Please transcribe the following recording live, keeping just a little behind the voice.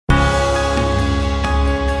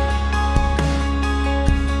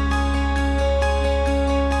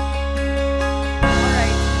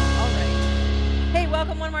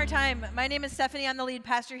time. My name is Stephanie. I'm the lead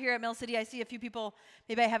pastor here at Mill City. I see a few people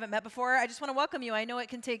maybe I haven't met before. I just want to welcome you. I know it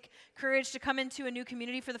can take courage to come into a new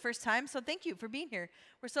community for the first time, so thank you for being here.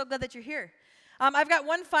 We're so glad that you're here. I've got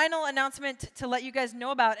one final announcement to let you guys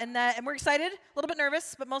know about, and we're excited, a little bit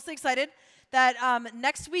nervous, but mostly excited, that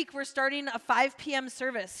next week we're starting a 5 p.m.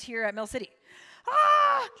 service here at Mill City.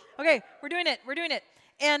 Okay, we're doing it.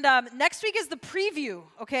 And next week is the preview,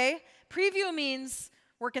 okay? Preview means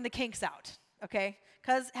working the kinks out, okay?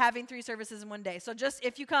 Because having 3 services in one day. So just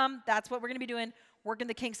if you come, that's what we're going to be doing, working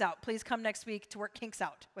the kinks out. Please come next week to work kinks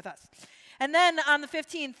out with us. And then on the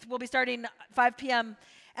 15th, we'll be starting 5 p.m.,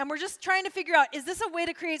 and we're just trying to figure out, is this a way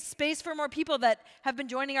to create space for more people that have been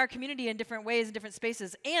joining our community in different ways, in different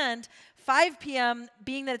spaces? And 5 p.m.,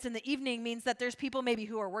 being that it's in the evening, means that there's people maybe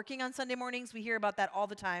who are working on Sunday mornings. We hear about that all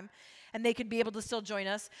the time. And they could be able to still join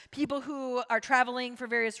us. People who are traveling for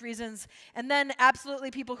various reasons. And then absolutely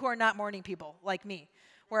people who are not morning people, like me,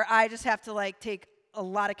 where I just have to take a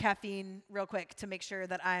lot of caffeine real quick to make sure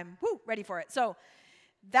that I'm ready for it. So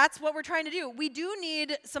that's what we're trying to do. We do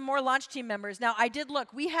need some more launch team members. Now, I did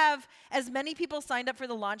look. We have as many people signed up for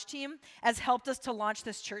the launch team as helped us to launch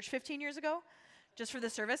this church 15 years ago, just for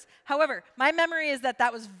this service. However, my memory is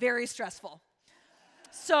that was very stressful.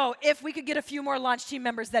 So if we could get a few more launch team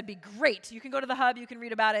members, that'd be great. You can go to the hub. You can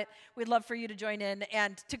read about it. We'd love for you to join in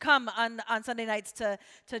and to come on Sunday nights to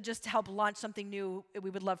just help launch something new.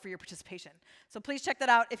 We would love for your participation. So please check that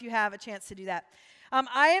out if you have a chance to do that.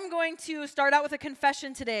 I am going to start out with a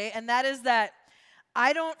confession today, and that is that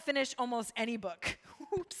I don't finish almost any book.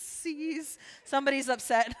 Oopsies. Somebody's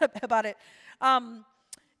upset about it.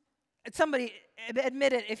 Somebody,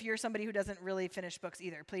 admit it if you're somebody who doesn't really finish books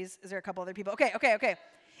either, please. Is there a couple other people? Okay.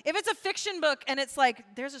 If it's a fiction book and it's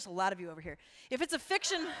there's just a lot of you over here. If it's a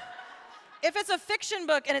fiction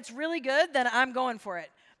book and it's really good, then I'm going for it.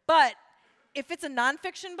 But if it's a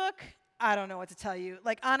nonfiction book, I don't know what to tell you.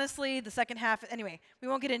 Honestly, the second half, anyway, we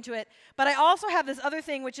won't get into it. But I also have this other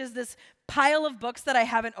thing, which is this pile of books that I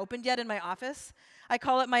haven't opened yet in my office. I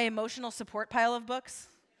call it my emotional support pile of books.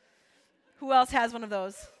 Who else has one of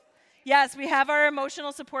those? Yes, we have our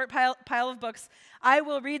emotional support pile of books. I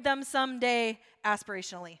will read them someday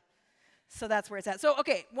aspirationally. So that's where it's at. So,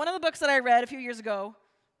 okay, one of the books that I read a few years ago,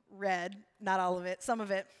 not all of it, some of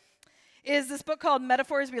it, is this book called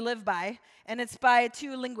Metaphors We Live By, and it's by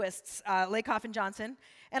 2 linguists, Lakoff and Johnson,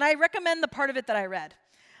 and I recommend the part of it that I read.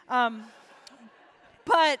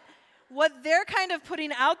 But what they're kind of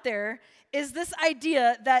putting out there is this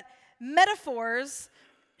idea that metaphors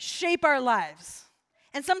shape our lives.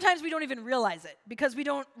 And sometimes we don't even realize it because we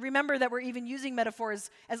don't remember that we're even using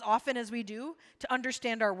metaphors as often as we do to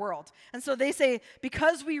understand our world. And so they say,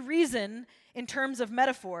 because we reason in terms of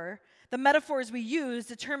metaphor, the metaphors we use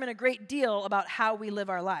determine a great deal about how we live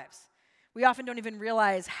our lives. We often don't even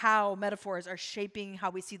realize how metaphors are shaping how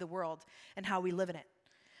we see the world and how we live in it.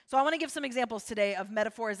 So I want to give some examples today of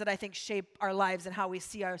metaphors that I think shape our lives and how we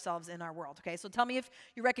see ourselves in our world. Okay, so tell me if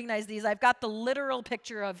you recognize these. I've got the literal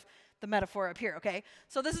picture of the metaphor up here, okay?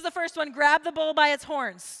 So this is the first one, grab the bull by its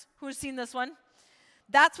horns. Who's seen this one?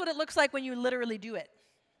 That's what it looks like when you literally do it.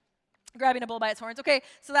 Grabbing a bull by its horns. Okay,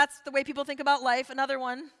 so that's the way people think about life. Another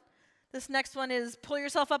one, this next one is pull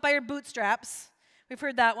yourself up by your bootstraps. We've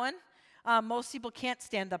heard that one. Most people can't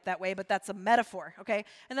stand up that way, but that's a metaphor, okay?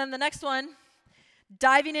 And then the next one,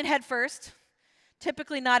 diving in head first.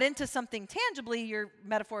 Typically not into something tangibly, you're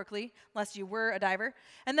metaphorically, unless you were a diver.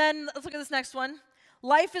 And then let's look at this next one.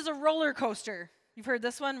 Life is a roller coaster. You've heard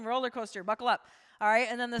this one? Roller coaster. Buckle up. All right,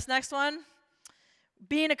 and then this next one,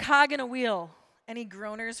 being a cog in a wheel. Any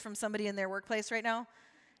groaners from somebody in their workplace right now?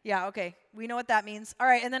 Yeah, okay. We know what that means. All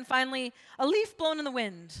right, and then finally, a leaf blown in the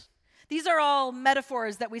wind. These are all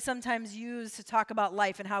metaphors that we sometimes use to talk about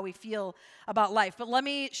life and how we feel about life. But let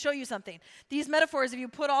me show you something. These metaphors, if you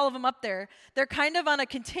put all of them up there, they're kind of on a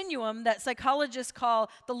continuum that psychologists call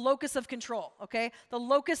the locus of control, okay? The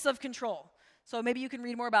locus of control. So maybe you can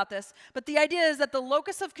read more about this. But the idea is that the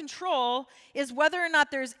locus of control is whether or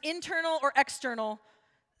not there's internal or external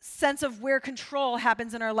sense of where control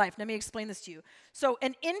happens in our life. Let me explain this to you. So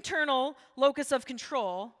an internal locus of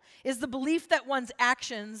control is the belief that one's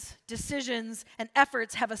actions, decisions, and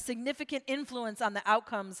efforts have a significant influence on the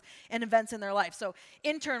outcomes and events in their life. So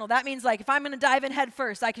internal, that means if I'm going to dive in head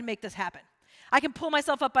first, I can make this happen. I can pull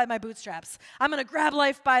myself up by my bootstraps. I'm going to grab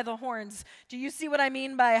life by the horns. Do you see what I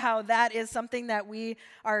mean by how that is something that we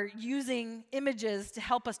are using images to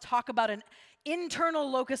help us talk about an internal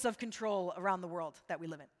locus of control around the world that we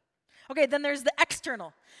live in? Okay, then there's the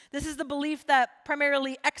external. This is the belief that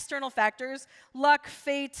primarily external factors, luck,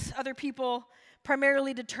 fate, other people,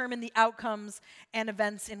 primarily determine the outcomes and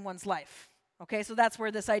events in one's life. Okay, so that's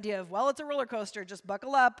where this idea of, well, it's a roller coaster, just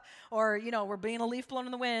buckle up, or, we're being a leaf blown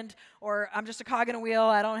in the wind, or I'm just a cog in a wheel,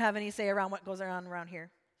 I don't have any say around what goes on around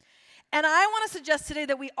here. And I want to suggest today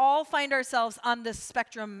that we all find ourselves on this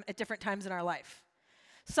spectrum at different times in our life.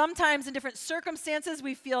 Sometimes in different circumstances,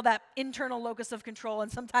 we feel that internal locus of control,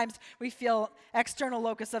 and sometimes we feel external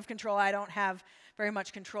locus of control. I don't have very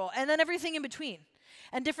much control. And then everything in between.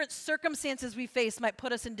 And different circumstances we face might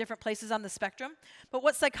put us in different places on the spectrum. But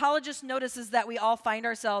what psychologists notice is that we all find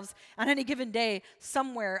ourselves on any given day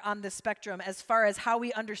somewhere on this spectrum as far as how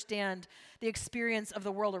we understand the experience of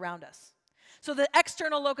the world around us. So the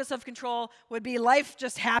external locus of control would be life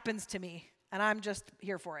just happens to me, and I'm just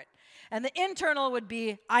here for it. And the internal would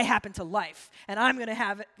be I happen to life, and I'm going to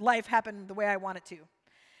have life happen the way I want it to.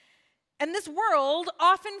 And this world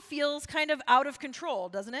often feels kind of out of control,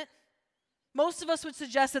 doesn't it? Most of us would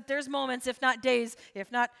suggest that there's moments, if not days,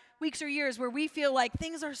 if not weeks or years, where we feel like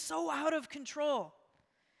things are so out of control.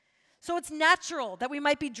 So it's natural that we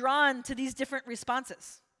might be drawn to these different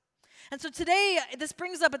responses. And so today, this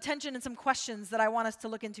brings up attention and some questions that I want us to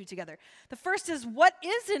look into together. The first is, what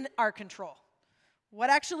is in our control? What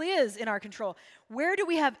actually is in our control? Where do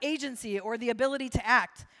we have agency or the ability to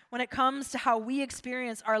act when it comes to how we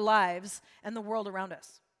experience our lives and the world around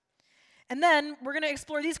us? And then we're going to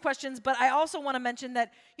explore these questions, but I also want to mention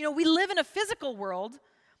that, we live in a physical world,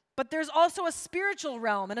 but there's also a spiritual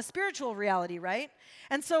realm and a spiritual reality, right?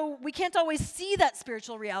 And so we can't always see that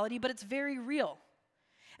spiritual reality, but it's very real.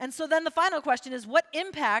 And so then the final question is, what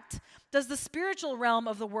impact does the spiritual realm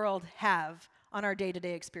of the world have on our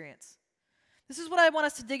day-to-day experience? This is what I want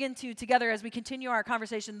us to dig into together as we continue our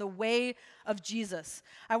conversation, the way of Jesus.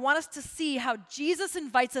 I want us to see how Jesus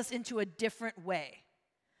invites us into a different way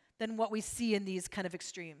than what we see in these kind of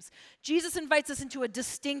extremes. Jesus invites us into a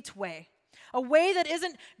distinct way, a way that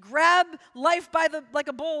isn't grab life like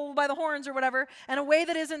a bull by the horns or whatever, and a way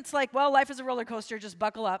that isn't like, well, life is a roller coaster, just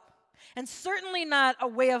buckle up. And certainly not a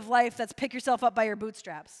way of life that's pick yourself up by your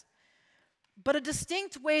bootstraps, but a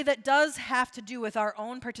distinct way that does have to do with our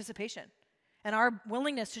own participation and our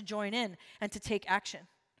willingness to join in and to take action.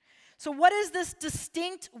 So what is this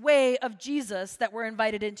distinct way of Jesus that we're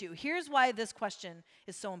invited into? Here's why this question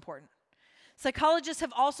is so important. Psychologists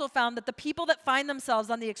have also found that the people that find themselves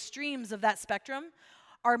on the extremes of that spectrum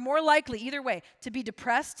are more likely, either way, to be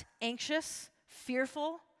depressed, anxious,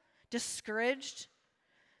 fearful, discouraged.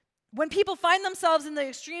 When people find themselves in the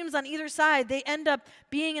extremes on either side, they end up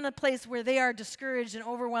being in a place where they are discouraged and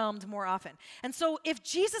overwhelmed more often. And so if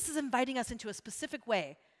Jesus is inviting us into a specific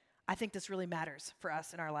way, I think this really matters for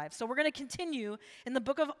us in our lives. So we're going to continue in the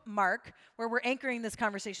book of Mark, where we're anchoring this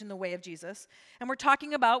conversation, the way of Jesus. And we're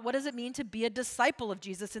talking about what does it mean to be a disciple of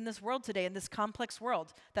Jesus in this world today, in this complex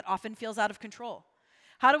world that often feels out of control.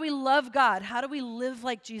 How do we love God? How do we live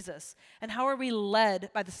like Jesus? And how are we led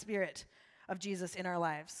by the Spirit of Jesus in our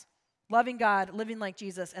lives? Loving God, living like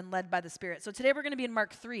Jesus, and led by the Spirit. So today we're going to be in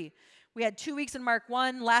Mark 3. We had 2 weeks in Mark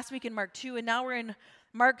 1, last week in Mark 2, and now we're in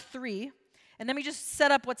Mark 3. And let me just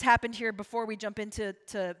set up what's happened here before we jump into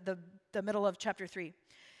the middle of chapter 3.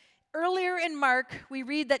 Earlier in Mark, we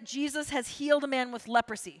read that Jesus has healed a man with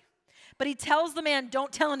leprosy. But he tells the man,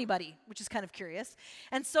 don't tell anybody, which is kind of curious.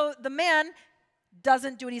 And so the man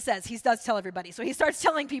doesn't do what he says. He does tell everybody. So he starts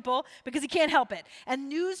telling people because he can't help it. And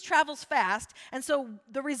news travels fast. And so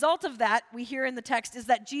the result of that, we hear in the text, is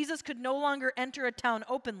that Jesus could no longer enter a town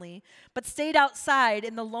openly, but stayed outside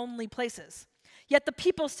in the lonely places. Yet the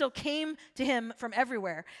people still came to him from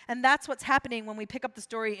everywhere. And that's what's happening when we pick up the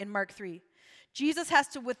story in Mark 3. Jesus has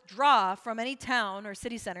to withdraw from any town or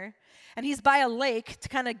city center, and he's by a lake to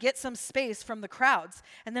kind of get some space from the crowds.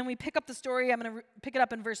 And then we pick up the story. I'm going to pick it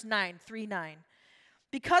up in verse 9, 3:9.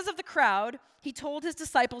 Because of the crowd, he told his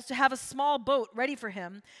disciples to have a small boat ready for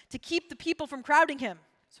him to keep the people from crowding him,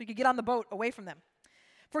 so he could get on the boat away from them.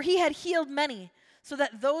 For he had healed many, so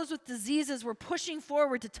that those with diseases were pushing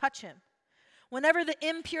forward to touch him. Whenever the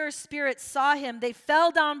impure spirits saw him, they fell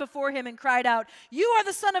down before him and cried out, "You are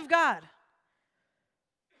the Son of God."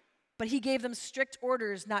 But he gave them strict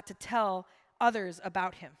orders not to tell others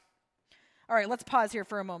about him. All right, let's pause here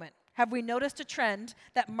for a moment. Have we noticed a trend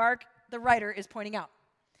that Mark, the writer, is pointing out?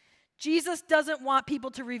 Jesus doesn't want people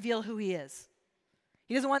to reveal who he is.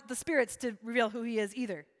 He doesn't want the spirits to reveal who he is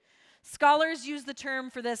either. Scholars use the term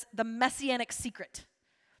for this, the messianic secret.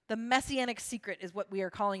 The messianic secret is what we are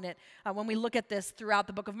calling it when we look at this throughout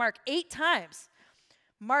the book of Mark. 8 times,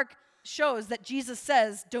 Mark shows that Jesus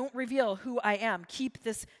says, don't reveal who I am. Keep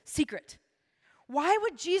this secret. Why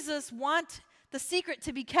would Jesus want the secret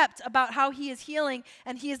to be kept about how he is healing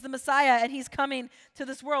and he is the Messiah and he's coming to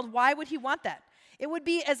this world? Why would he want that? It would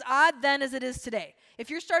be as odd then as it is today. If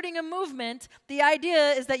you're starting a movement, the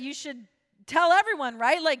idea is that you should tell everyone,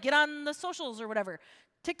 right? Like get on the socials or whatever,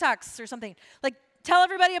 TikToks or something. Like tell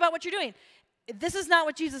everybody about what you're doing. This is not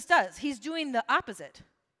what Jesus does. He's doing the opposite.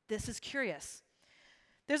 This is curious.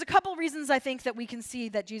 There's a couple reasons I think that we can see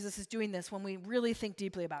that Jesus is doing this when we really think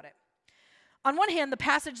deeply about it. On one hand, the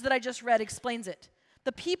passage that I just read explains it.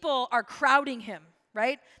 The people are crowding him,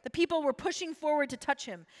 right? The people were pushing forward to touch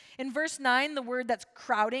him. In verse 9, the word that's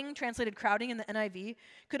crowding, translated crowding in the NIV,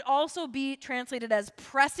 could also be translated as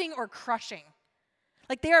pressing or crushing.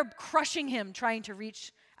 Like they are crushing him, trying to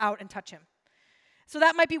reach out and touch him. So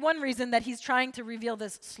that might be one reason that he's trying to reveal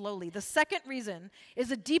this slowly. The second reason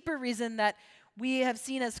is a deeper reason that we have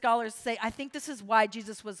seen as scholars say, I think this is why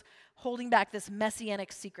Jesus was holding back this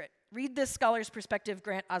messianic secret. Read this scholar's perspective,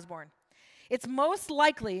 Grant Osborne. It's most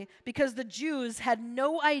likely because the Jews had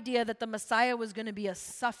no idea that the Messiah was going to be a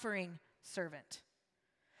suffering servant.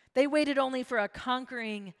 They waited only for a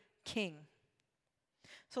conquering king.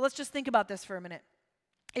 So let's just think about this for a minute.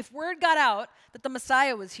 If word got out that the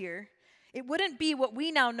Messiah was here, it wouldn't be what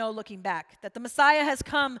we now know looking back, that the Messiah has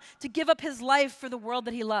come to give up his life for the world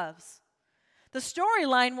that he loves. The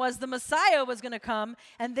storyline was the Messiah was going to come,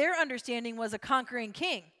 and their understanding was a conquering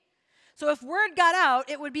king. So if word got out,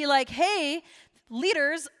 it would be like, hey,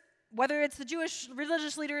 leaders, whether it's the Jewish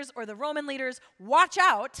religious leaders or the Roman leaders, watch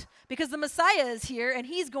out, because the Messiah is here, and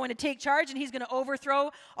he's going to take charge, and he's going to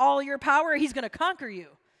overthrow all your power, he's going to conquer you.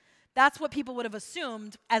 That's what people would have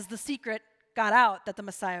assumed as the secret got out that the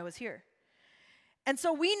Messiah was here. And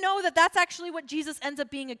so we know that that's actually what Jesus ends up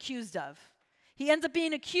being accused of. He ends up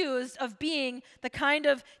being accused of being the kind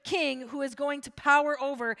of king who is going to power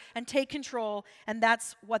over and take control, and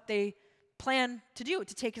that's what they plan to do,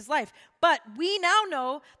 to take his life. But we now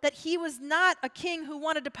know that he was not a king who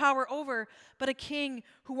wanted to power over, but a king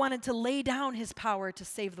who wanted to lay down his power to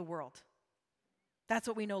save the world. That's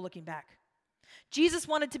what we know looking back. Jesus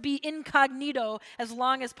wanted to be incognito as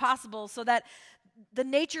long as possible so that the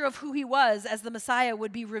nature of who he was as the Messiah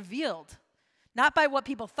would be revealed. Not by what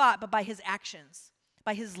people thought, but by his actions,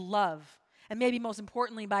 by his love, and maybe most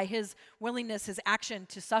importantly, by his willingness, his action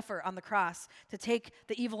to suffer on the cross, to take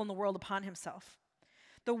the evil in the world upon himself.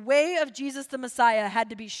 The way of Jesus the Messiah had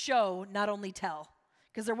to be show, not only tell,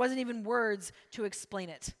 because there wasn't even words to explain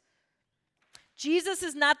it. Jesus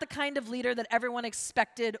is not the kind of leader that everyone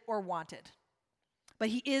expected or wanted, but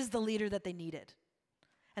he is the leader that they needed.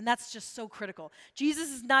 And that's just so critical. Jesus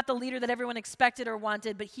is not the leader that everyone expected or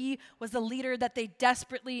wanted, but he was the leader that they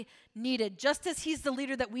desperately needed, just as he's the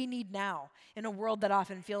leader that we need now in a world that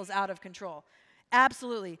often feels out of control.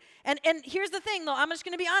 Absolutely. And here's the thing, though. I'm just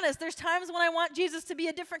going to be honest. There's times when I want Jesus to be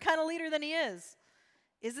a different kind of leader than he is.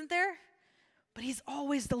 Isn't there? But he's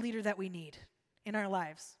always the leader that we need in our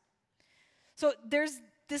lives. So there's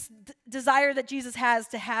this desire that Jesus has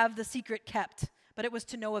to have the secret kept. But it was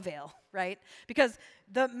to no avail, right? Because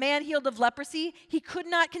the man healed of leprosy, he could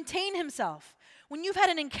not contain himself. When you've had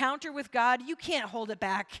an encounter with God, you can't hold it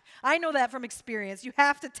back. I know that from experience. You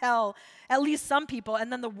have to tell at least some people,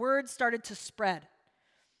 and then the word started to spread.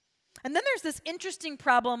 And then there's this interesting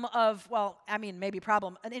problem of,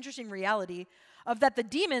 an interesting reality of that the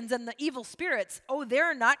demons and the evil spirits,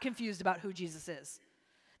 they're not confused about who Jesus is.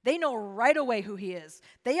 They know right away who he is.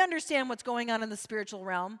 They understand what's going on in the spiritual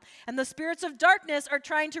realm. And the spirits of darkness are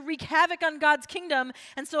trying to wreak havoc on God's kingdom.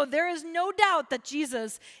 And so there is no doubt that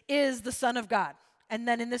Jesus is the Son of God. And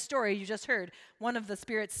then in this story you just heard, one of the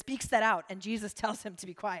spirits speaks that out, and Jesus tells him to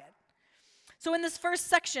be quiet. So in this first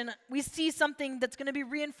section, we see something that's going to be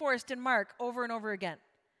reinforced in Mark over and over again.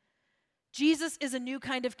 Jesus is a new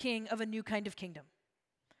kind of king of a new kind of kingdom.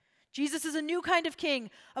 Jesus is a new kind of king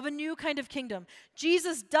of a new kind of kingdom.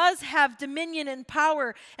 Jesus does have dominion and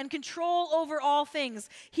power and control over all things.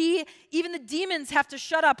 Even the demons have to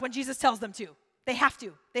shut up when Jesus tells them to. They have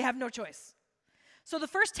to. They have no choice. So the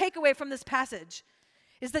first takeaway from this passage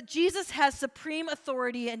is that Jesus has supreme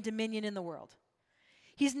authority and dominion in the world.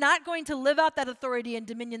 He's not going to live out that authority and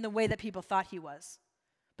dominion the way that people thought he was.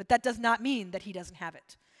 But that does not mean that he doesn't have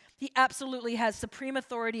it. He absolutely has supreme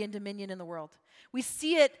authority and dominion in the world. We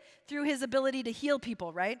see it through his ability to heal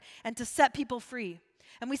people, right? And to set people free.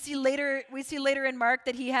 And we see later in Mark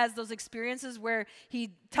that he has those experiences where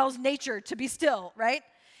he tells nature to be still, right?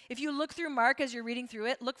 If you look through Mark as you're reading through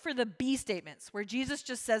it, look for the be statements, where Jesus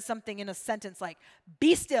just says something in a sentence like,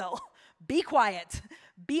 be still, be quiet,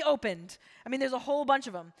 be opened. I mean, there's a whole bunch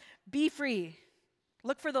of them. Be free.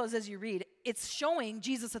 Look for those as you read. It's showing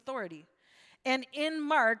Jesus' authority. And in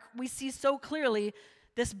Mark, we see so clearly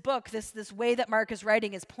this book, this way that Mark is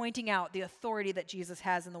writing, is pointing out the authority that Jesus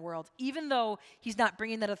has in the world, even though he's not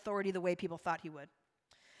bringing that authority the way people thought he would.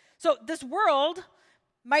 So this world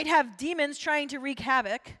might have demons trying to wreak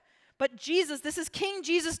havoc, but Jesus, this is King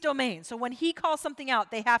Jesus' domain. So when he calls something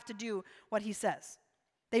out, they have to do what he says.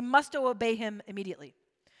 They must obey him immediately.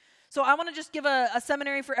 So I want to just give a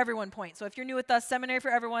seminary for everyone point. So if you're new with us, seminary for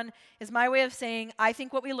everyone is my way of saying I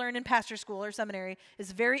think what we learn in pastor school or seminary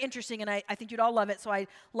is very interesting, and I think you'd all love it. So I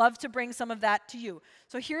love to bring some of that to you.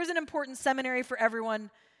 So here's an important seminary for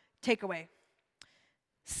everyone takeaway.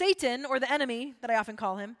 Satan, or the enemy that I often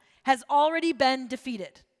call him, has already been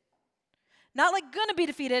defeated. Not like gonna be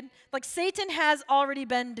defeated, like Satan has already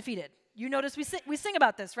been defeated. You notice we sing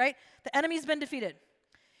about this, right? The enemy's been defeated.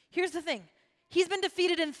 Here's the thing. He's been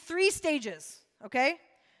defeated in 3 stages, okay?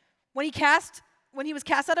 When he was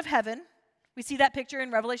cast out of heaven, we see that picture in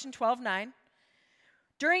Revelation 12:9.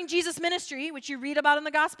 During Jesus' ministry, which you read about in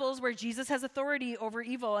the Gospels, where Jesus has authority over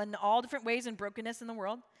evil in all different ways and brokenness in the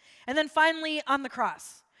world. And then finally on the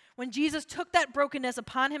cross, when Jesus took that brokenness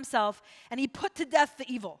upon himself and he put to death the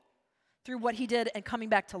evil through what he did and coming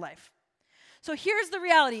back to life. So here's the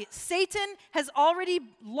reality. Satan has already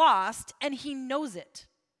lost and he knows it.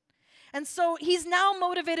 And so he's now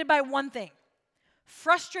motivated by one thing: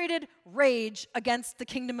 frustrated rage against the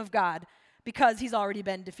kingdom of God because he's already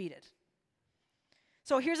been defeated.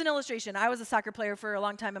 So here's an illustration. I was a soccer player for a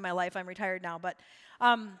long time in my life. I'm retired now, but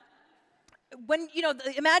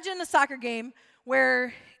imagine a soccer game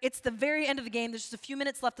where it's the very end of the game. There's just a few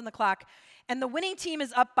minutes left on the clock, and the winning team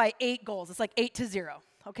is up by 8 goals. It's like 8-0,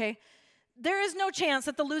 okay? There is no chance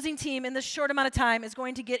that the losing team in this short amount of time is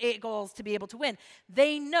going to get 8 goals to be able to win.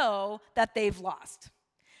 They know that they've lost.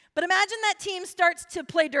 But imagine that team starts to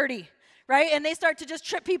play dirty, right? And they start to just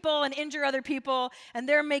trip people and injure other people, and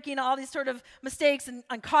they're making all these sort of mistakes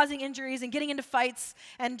and causing injuries and getting into fights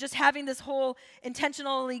and just having this whole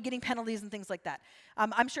intentionally getting penalties and things like that.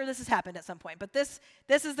 I'm sure this has happened at some point, but this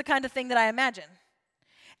is the kind of thing that I imagine.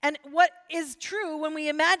 And what is true when we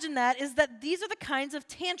imagine that is that these are the kinds of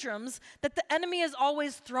tantrums that the enemy is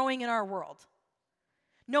always throwing in our world,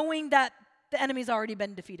 knowing that the enemy's already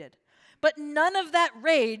been defeated. But none of that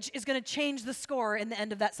rage is going to change the score in the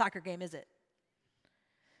end of that soccer game, is it?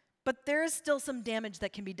 But there is still some damage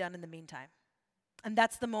that can be done in the meantime. And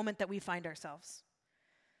that's the moment that we find ourselves.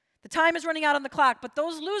 The time is running out on the clock, but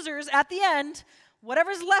those losers at the end,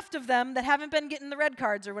 whatever's left of them that haven't been getting the red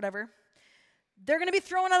cards or whatever, they're going to be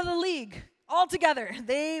thrown out of the league altogether.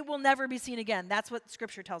 They will never be seen again. That's what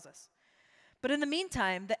Scripture tells us. But in the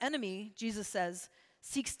meantime, the enemy, Jesus says,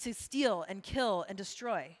 seeks to steal and kill and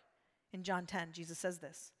destroy. In John 10, Jesus says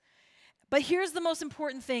this. But here's the most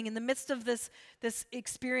important thing. In the midst of this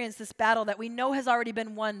experience, this battle that we know has already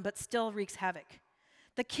been won but still wreaks havoc,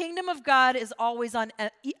 the kingdom of God is always on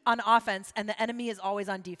offense, and the enemy is always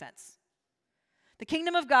on defense. The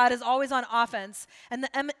kingdom of God is always on offense, and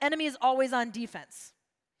the enemy is always on defense.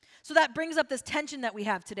 So that brings up this tension that we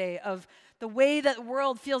have today of the way that the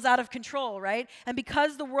world feels out of control, right? And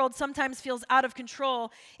because the world sometimes feels out of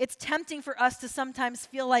control, it's tempting for us to sometimes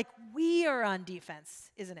feel like we are on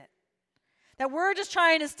defense, isn't it? That we're just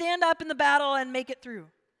trying to stand up in the battle and make it through.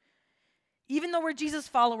 Even though we're Jesus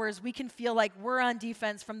followers, we can feel like we're on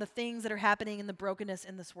defense from the things that are happening in the brokenness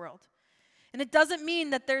in this world. And it doesn't mean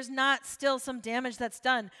that there's not still some damage that's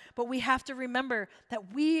done, but we have to remember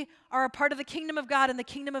that we are a part of the kingdom of God, and the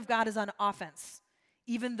kingdom of God is on offense,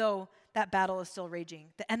 even though that battle is still raging.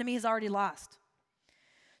 The enemy has already lost.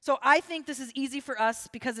 So I think this is easy for us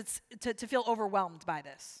because it's to feel overwhelmed by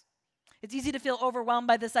this. It's easy to feel overwhelmed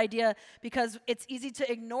by this idea because it's easy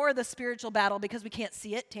to ignore the spiritual battle because we can't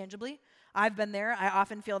see it tangibly. I've been there. I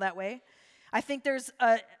often feel that way. I think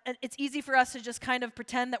it's easy for us to just kind of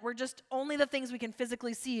pretend that we're just only the things we can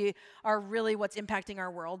physically see are really what's impacting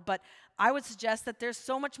our world. But I would suggest that there's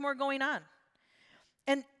so much more going on.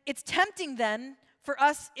 And it's tempting then for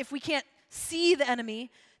us, if we can't see the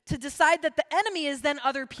enemy, to decide that the enemy is then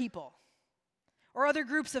other people or other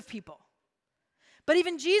groups of people. But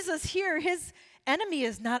even Jesus here, his enemy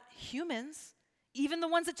is not humans. Even the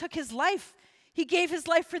ones that took his life, he gave his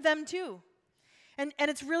life for them too. And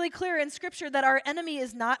it's really clear in Scripture that our enemy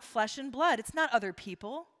is not flesh and blood. It's not other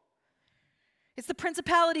people. It's the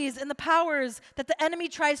principalities and the powers that the enemy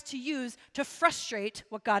tries to use to frustrate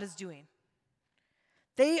what God is doing.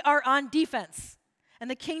 They are on defense,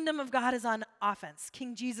 and the kingdom of God is on offense.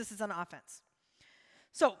 King Jesus is on offense.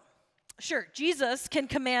 So, sure, Jesus can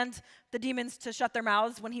command the demons to shut their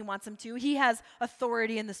mouths when he wants them to. He has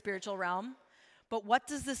authority in the spiritual realm. But what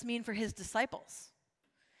does this mean for his disciples?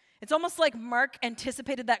 It's almost like Mark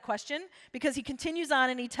anticipated that question because he continues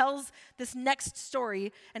on and he tells this next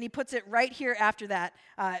story and he puts it right here after that,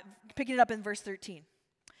 picking it up in verse 13.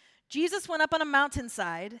 Jesus went up on a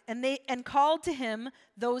mountainside and called to him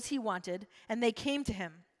those he wanted, and they came to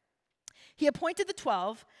him. He appointed the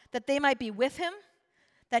 12 that they might be with him,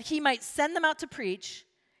 that he might send them out to preach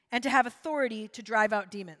and to have authority to drive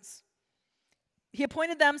out demons. He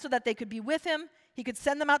appointed them so that they could be with him, he could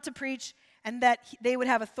send them out to preach, and that they would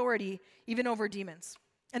have authority even over demons.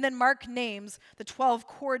 And then Mark names the 12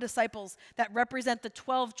 core disciples that represent the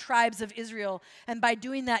 12 tribes of Israel, and by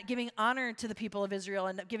doing that, giving honor to the people of Israel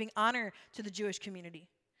and giving honor to the Jewish community.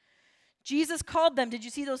 Jesus called them, did you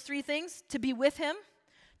see those three things? To be with him,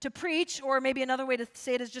 to preach, or maybe another way to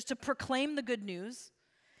say it is just to proclaim the good news,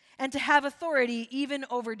 and to have authority even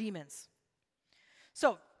over demons.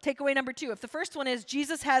 So, takeaway number 2, if the first one is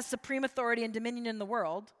Jesus has supreme authority and dominion in the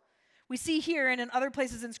world, we see here and in other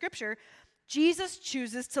places in Scripture, Jesus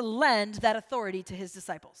chooses to lend that authority to his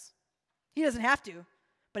disciples. He doesn't have to,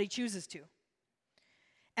 but he chooses to.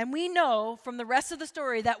 And we know from the rest of the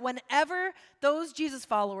story that whenever those Jesus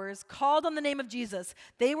followers called on the name of Jesus,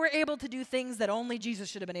 they were able to do things that only Jesus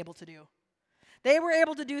should have been able to do. They were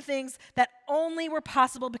able to do things that only were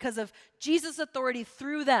possible because of Jesus' authority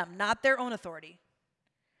through them, not their own authority.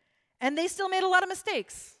 And they still made a lot of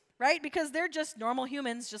mistakes, right? Because they're just normal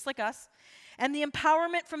humans, just like us. And the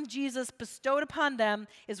empowerment from Jesus bestowed upon them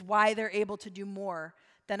is why they're able to do more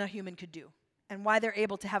than a human could do, and why they're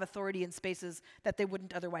able to have authority in spaces that they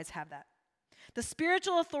wouldn't otherwise have that. The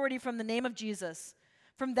spiritual authority from the name of Jesus,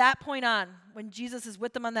 from that point on, when Jesus is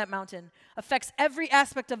with them on that mountain, affects every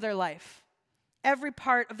aspect of their life, every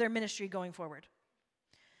part of their ministry going forward.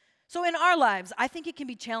 So in our lives, I think it can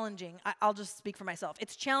be challenging. I'll just speak for myself.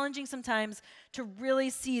 It's challenging sometimes to really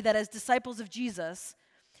see that as disciples of Jesus,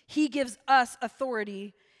 he gives us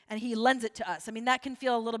authority and he lends it to us. I mean, that can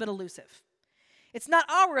feel a little bit elusive. It's not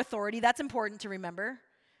our authority, that's important to remember,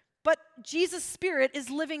 but Jesus' Spirit is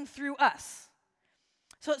living through us.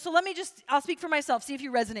 So I'll speak for myself, see if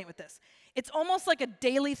you resonate with this. It's almost like a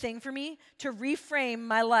daily thing for me to reframe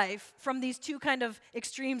my life from these two kind of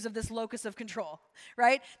extremes of this locus of control,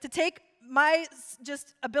 right? To take my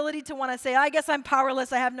just ability to want to say, I guess I'm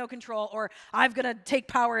powerless, I have no control, or I'm going to take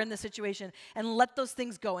power in this situation, and let those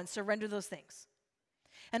things go and surrender those things.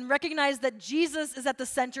 And recognize that Jesus is at the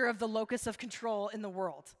center of the locus of control in the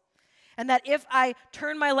world. And that if I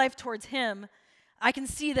turn my life towards him, I can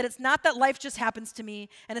see that it's not that life just happens to me,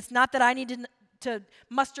 and it's not that I need to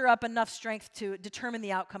muster up enough strength to determine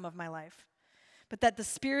the outcome of my life, but that the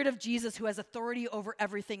Spirit of Jesus, who has authority over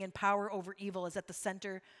everything and power over evil, is at the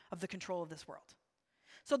center of the control of this world.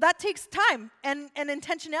 So that takes time and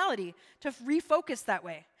intentionality to refocus that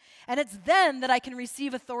way. And it's then that I can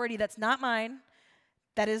receive authority that's not mine,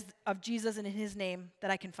 that is of Jesus and in his name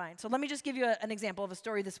that I can find. So let me just give you an example of a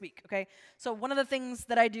story this week, okay? So one of the things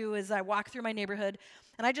that I do is I walk through my neighborhood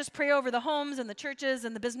and I just pray over the homes and the churches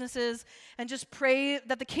and the businesses and just pray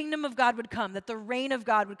that the kingdom of God would come, that the reign of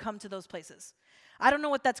God would come to those places. I don't know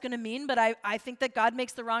what that's going to mean, but I think that God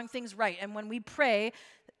makes the wrong things right. And when we pray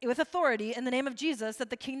with authority in the name of Jesus that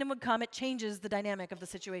the kingdom would come, it changes the dynamic of the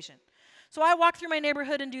situation. So I walk through my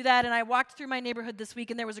neighborhood and do that, and I walked through my neighborhood this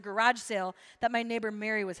week, and there was a garage sale that my neighbor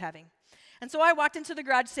Mary was having. And so I walked into the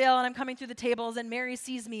garage sale, and I'm coming through the tables, and Mary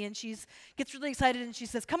sees me, and she gets really excited, and she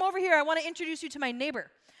says, "Come over here, I want to introduce you to my neighbor."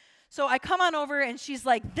 So I come on over, and she's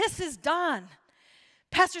like, "This is Don.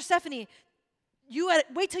 Pastor Stephanie,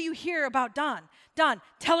 wait till you hear about Don. Don,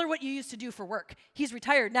 tell her what you used to do for work. He's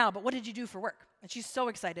retired now, but what did you do for work?" And she's so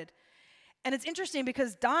excited. And it's interesting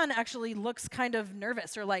because Don actually looks kind of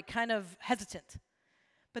nervous or like kind of hesitant.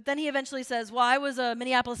 But then he eventually says, "Well, I was a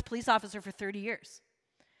Minneapolis police officer for 30 years.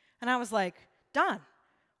 And I was like, "Don,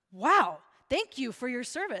 wow, thank you for your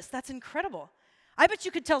service. That's incredible. I bet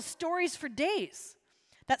you could tell stories for days."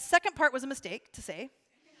 That second part was a mistake to say.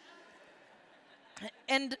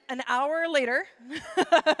 And an hour later,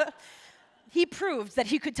 he proved that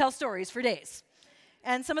he could tell stories for days.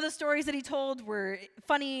 And some of the stories that he told were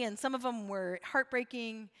funny, and some of them were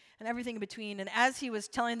heartbreaking, and everything in between. And as he was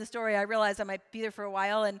telling the story, I realized I might be there for a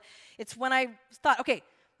while. And it's when I thought, okay,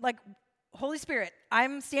 like, Holy Spirit,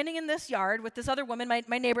 I'm standing in this yard with this other woman,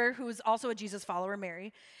 my neighbor, who's also a Jesus follower,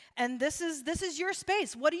 Mary. And this is your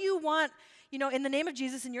space. What do you want, in the name of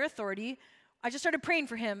Jesus and your authority? I just started praying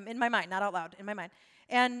for him in my mind, not out loud, in my mind.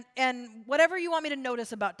 And whatever you want me to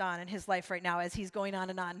notice about Don and his life right now as he's going on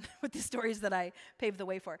and on with the stories that I paved the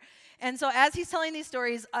way for. And so as he's telling these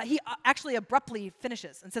stories, he actually abruptly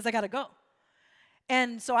finishes and says, "I got to go."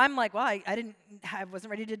 And so I'm like, well, I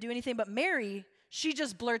wasn't ready to do anything. But Mary, she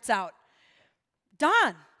just blurts out,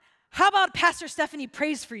 "Don, how about Pastor Stephanie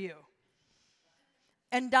prays for you?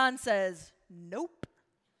 And Don says, nope.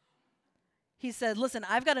 He said, listen,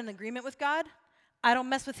 I've got an agreement with God. I don't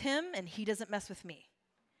mess with him, and he doesn't mess with me.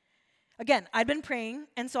 Again, I'd been praying,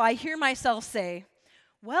 and so I hear myself say,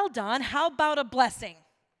 well, Don, how about a blessing?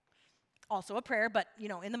 Also a prayer, but,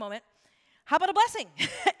 in the moment. How about a blessing?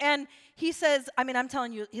 And he says, I'm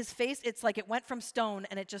telling you, his face, it's like it went from stone,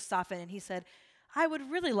 and it just softened. And he said, I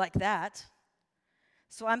would really like that.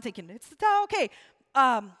 So I'm thinking, it's okay.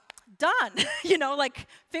 Done.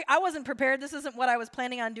 I wasn't prepared. This isn't what I was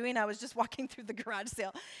planning on doing. I was just walking through the garage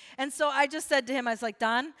sale. And so I just said to him, I was like,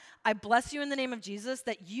 Don, I bless you in the name of Jesus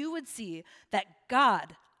that you would see that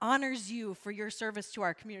God honors you for your service to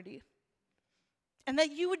our community. And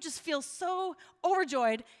that you would just feel so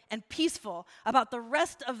overjoyed and peaceful about the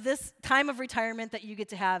rest of this time of retirement that you get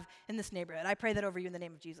to have in this neighborhood. I pray that over you in the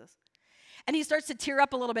name of Jesus. And he starts to tear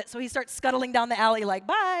up a little bit, so he starts scuttling down the alley like,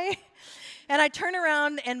 bye. And I turn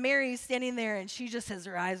around, and Mary's standing there, and she just has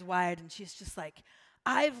her eyes wide, and she's just like,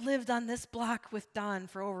 I've lived on this block with Don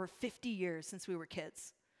for over 50 years since we were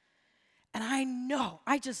kids. And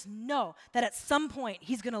I just know that at some point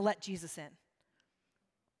he's going to let Jesus in.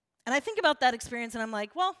 And I think about that experience, and I'm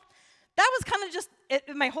like, well, that was kind of just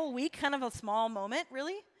my whole week, kind of a small moment,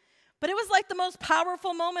 really. But it was like the most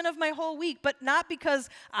powerful moment of my whole week, but not because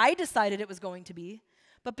I decided it was going to be,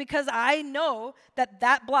 but because I know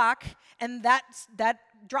that block and that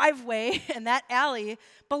driveway and that alley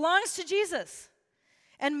belongs to Jesus.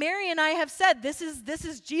 And Mary and I have said, this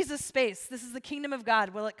is Jesus' space. This is the kingdom of God.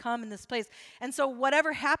 Will it come in this place? And so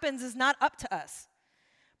whatever happens is not up to us.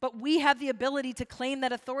 But we have the ability to claim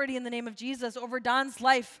that authority in the name of Jesus over Don's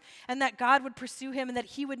life, and that God would pursue him, and that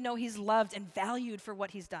he would know he's loved and valued for what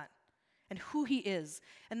he's done and who he is,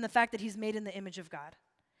 and the fact that he's made in the image of God.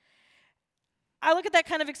 I look at that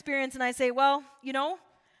kind of experience and I say, well,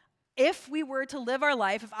 if we were to live our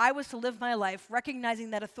life, if I was to live my life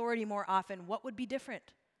recognizing that authority more often, what would be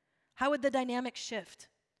different? How would the dynamic shift?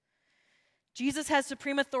 Jesus has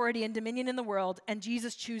supreme authority and dominion in the world, and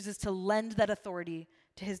Jesus chooses to lend that authority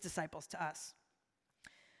to his disciples, to us.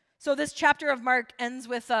 So this chapter of Mark ends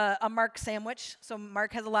with a Mark sandwich. So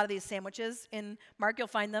Mark has a lot of these sandwiches. In Mark, you'll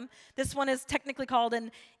find them. This one is technically called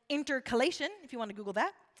an intercalation, if you want to Google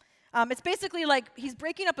that. It's basically like he's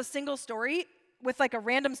breaking up a single story with like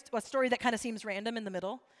a story that kind of seems random in the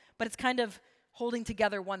middle, but it's kind of holding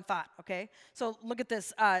together one thought, okay? So look at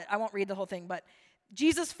this. I won't read the whole thing, but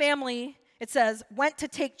Jesus' family, it says, went to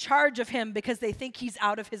take charge of him because they think he's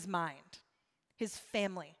out of his mind. His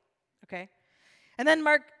family, okay? And then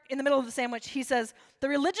Mark, in the middle of the sandwich, he says, the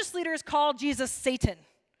religious leaders call Jesus Satan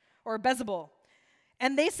or Beelzebul.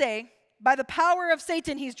 And they say, by the power of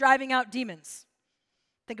Satan, he's driving out demons.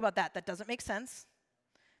 Think about that. That doesn't make sense,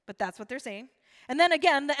 but that's what they're saying. And then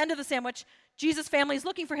again, the end of the sandwich, Jesus' family is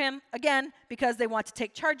looking for him, again, because they want to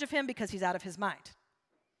take charge of him because he's out of his mind.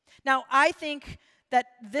 Now, I think that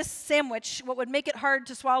this sandwich, what would make it hard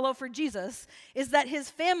to swallow for Jesus, is that his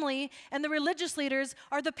family and the religious leaders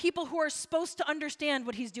are the people who are supposed to understand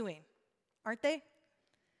what he's doing, aren't they?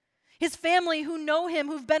 His family who know him,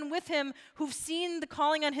 who've been with him, who've seen the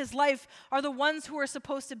calling on his life, are the ones who are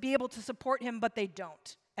supposed to be able to support him, but they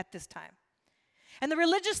don't at this time. And the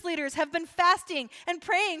religious leaders have been fasting and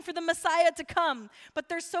praying for the Messiah to come, but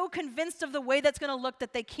they're so convinced of the way that's going to look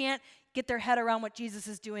that they can't get their head around what Jesus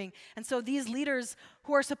is doing. And so these leaders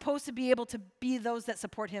who are supposed to be able to be those that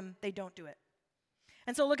support him, they don't do it.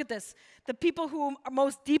 And so look at this. The people who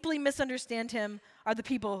most deeply misunderstand him are the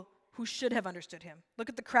people who should have understood him. Look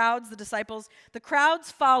at the crowds, the disciples. The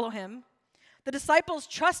crowds follow him. The disciples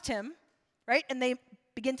trust him, right? And they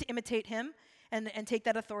begin to imitate him and take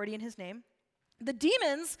that authority in his name. The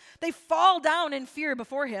demons, they fall down in fear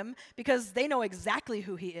before him because they know exactly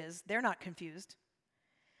who he is. They're not confused.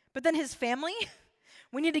 But then his family,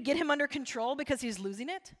 we need to get him under control because he's losing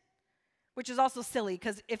it, which is also silly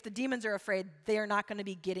because if the demons are afraid, they are not going to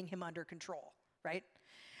be getting him under control, right?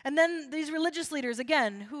 And then these religious leaders,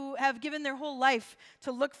 again, who have given their whole life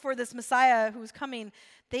to look for this Messiah who's coming,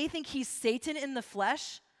 they think he's Satan in the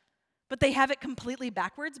flesh, but they have it completely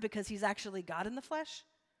backwards because he's actually God in the flesh.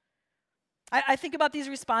 I think about these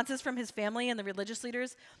responses from his family and the religious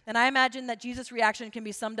leaders, and I imagine that Jesus' reaction can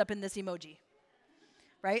be summed up in this emoji,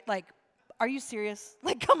 right? Like, are you serious?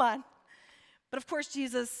 Like, come on. But of course,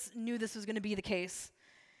 Jesus knew this was going to be the case.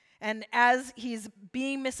 And as he's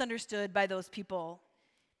being misunderstood by those people,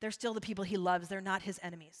 they're still the people he loves. They're not his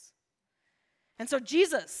enemies. And so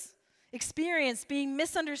Jesus experienced being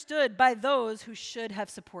misunderstood by those who should have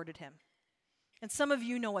supported him. And some of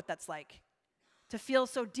you know what that's like, to feel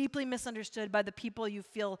so deeply misunderstood by the people you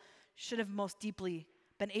feel should have most deeply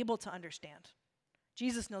been able to understand.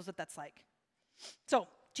 Jesus knows what that's like. So,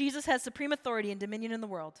 Jesus has supreme authority and dominion in the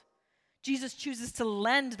world. Jesus chooses to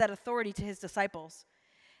lend that authority to his disciples.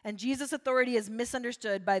 And Jesus' authority is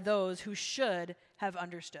misunderstood by those who should have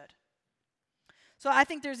understood. So I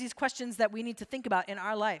think there's these questions that we need to think about in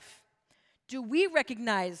our life. Do we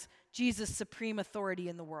recognize Jesus' supreme authority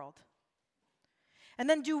in the world? And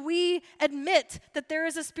then do we admit that there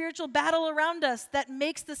is a spiritual battle around us that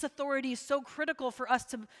makes this authority so critical for us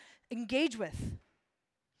to engage with?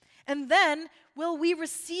 And then, will we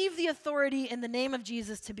receive the authority in the name of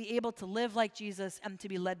Jesus to be able to live like Jesus and to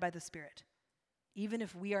be led by the Spirit, even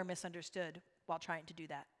if we are misunderstood while trying to do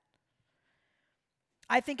that?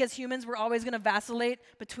 I think as humans, we're always going to vacillate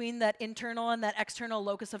between that internal and that external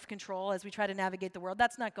locus of control as we try to navigate the world.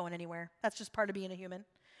 That's not going anywhere. That's just part of being a human.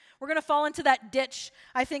 We're going to fall into that ditch,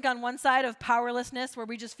 I think, on one side of powerlessness, where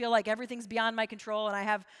we just feel like everything's beyond my control and I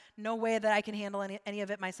have no way that I can handle any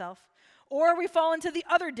of it myself. Or we fall into the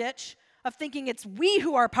other ditch of thinking it's we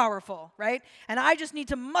who are powerful, right? And I just need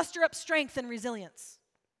to muster up strength and resilience.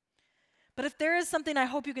 But if there is something I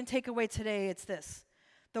hope you can take away today, it's this.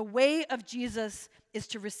 The way of Jesus is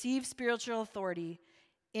to receive spiritual authority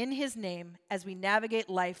in his name as we navigate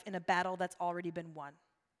life in a battle that's already been won.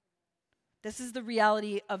 This is the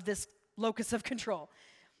reality of this locus of control.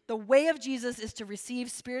 The way of Jesus is to receive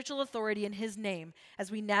spiritual authority in his name as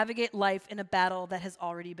we navigate life in a battle that has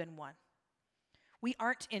already been won. We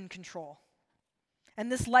aren't in control.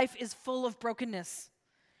 And this life is full of brokenness.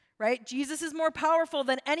 Right? Jesus is more powerful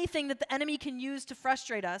than anything that the enemy can use to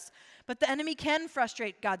frustrate us, but the enemy can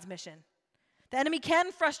frustrate God's mission. The enemy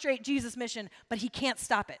can frustrate Jesus' mission, but he can't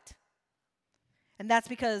stop it. And that's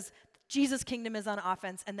because Jesus' kingdom is on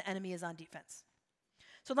offense and the enemy is on defense.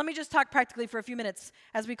 So let me just talk practically for a few minutes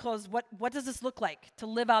as we close. What does this look like to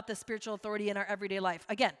live out this spiritual authority in our everyday life?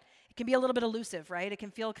 Again, it can be a little bit elusive, right? It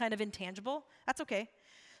can feel kind of intangible. That's okay.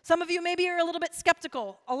 Some of you maybe are a little bit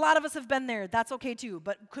skeptical. A lot of us have been there. That's okay too.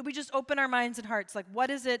 But could we just open our minds and hearts? Like, what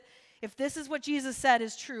is it? If this is what Jesus said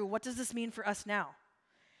is true, what does this mean for us now?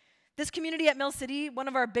 This community at Mill City, one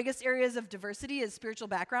of our biggest areas of diversity is spiritual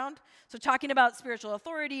background. So talking about spiritual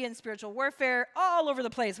authority and spiritual warfare all over the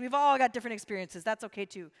place. We've all got different experiences. That's okay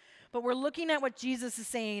too. But we're looking at what Jesus is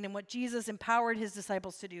saying and what Jesus empowered his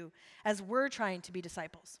disciples to do as we're trying to be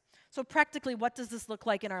disciples. So practically, what does this look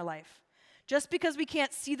like in our life? Just because we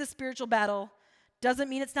can't see the spiritual battle doesn't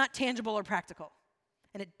mean it's not tangible or practical.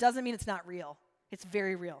 And it doesn't mean it's not real. It's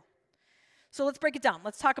very real. So let's break it down.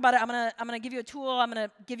 Let's talk about it. I'm gonna give you a tool. I'm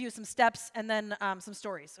gonna give you some steps and then some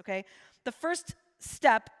stories, okay? The first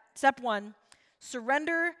step one,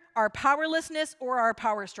 surrender our powerlessness or our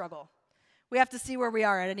power struggle. We have to see where we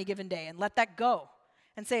are at any given day and let that go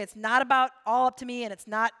and say it's not about all up to me and it's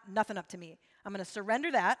not nothing up to me. I'm gonna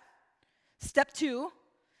surrender that. Step 2,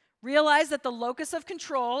 realize that the locus of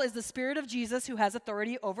control is the Spirit of Jesus who has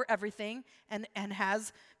authority over everything and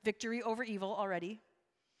has victory over evil already.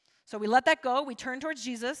 So we let that go, we turn towards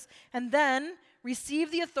Jesus, and then receive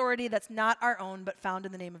the authority that's not our own but found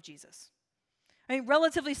in the name of Jesus. I mean,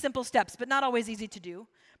 relatively simple steps, but not always easy to do.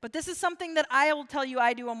 But this is something that I will tell you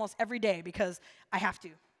I do almost every day because I have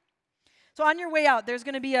to. So on your way out, there's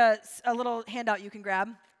going to be a little handout you can grab.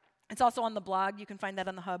 It's also on the blog. You can find that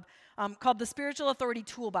on the hub, called the Spiritual Authority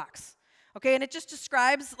Toolbox. Okay, and it just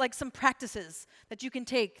describes like some practices that you can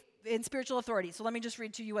take in spiritual authority. So let me just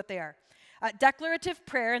read to you what they are. Declarative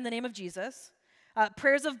prayer in the name of Jesus,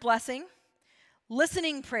 prayers of blessing,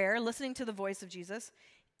 listening prayer, listening to the voice of Jesus,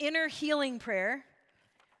 inner healing prayer,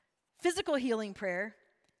 physical healing prayer,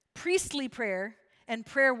 priestly prayer, and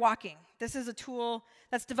prayer walking. This is a tool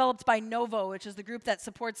that's developed by Novo, which is the group that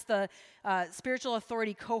supports the spiritual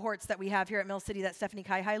authority cohorts that we have here at Mill City that Stephanie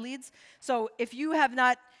Kaihai leads. So if you have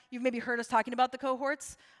not, you've maybe heard us talking about the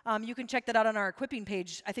cohorts, you can check that out on our equipping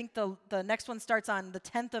page. I think the next one starts on the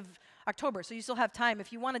 10th of October, so you still have time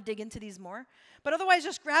if you want to dig into these more. But otherwise,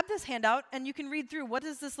 just grab this handout and you can read through what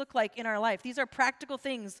does this look like in our life. These are practical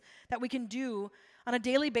things that we can do on a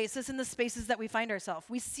daily basis in the spaces that we find ourselves.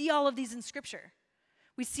 We see all of these in Scripture.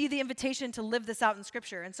 We see the invitation to live this out in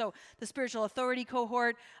Scripture. And so the spiritual authority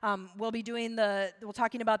cohort, we'll be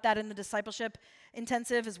talking about that in the discipleship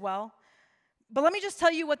intensive as well. But let me just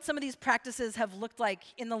tell you what some of these practices have looked like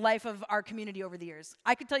in the life of our community over the years.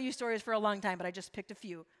 I could tell you stories for a long time, but I just picked a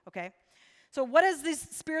few, okay? So what does these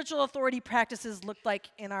spiritual authority practices look like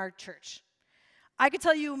in our church? I could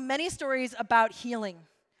tell you many stories about healing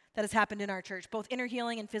that has happened in our church, both inner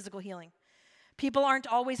healing and physical healing. People aren't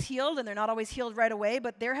always healed, and they're not always healed right away,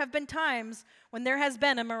 but there have been times when there has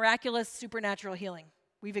been a miraculous supernatural healing.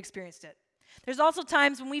 We've experienced it. There's also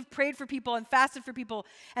times when we've prayed for people and fasted for people,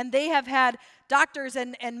 and they have had doctors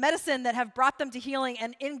and medicine that have brought them to healing,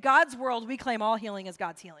 and in God's world, we claim all healing as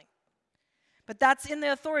God's healing. But that's in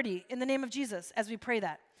the authority, in the name of Jesus, as we pray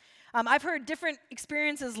that. I've heard different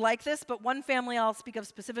experiences like this, but one family I'll speak of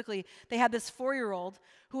specifically, they had this 4-year-old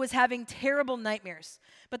who was having terrible nightmares,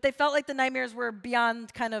 but they felt like the nightmares were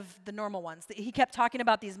beyond kind of the normal ones. He kept talking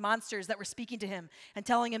about these monsters that were speaking to him and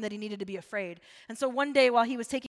telling him that he needed to be afraid. And so one day while he was taking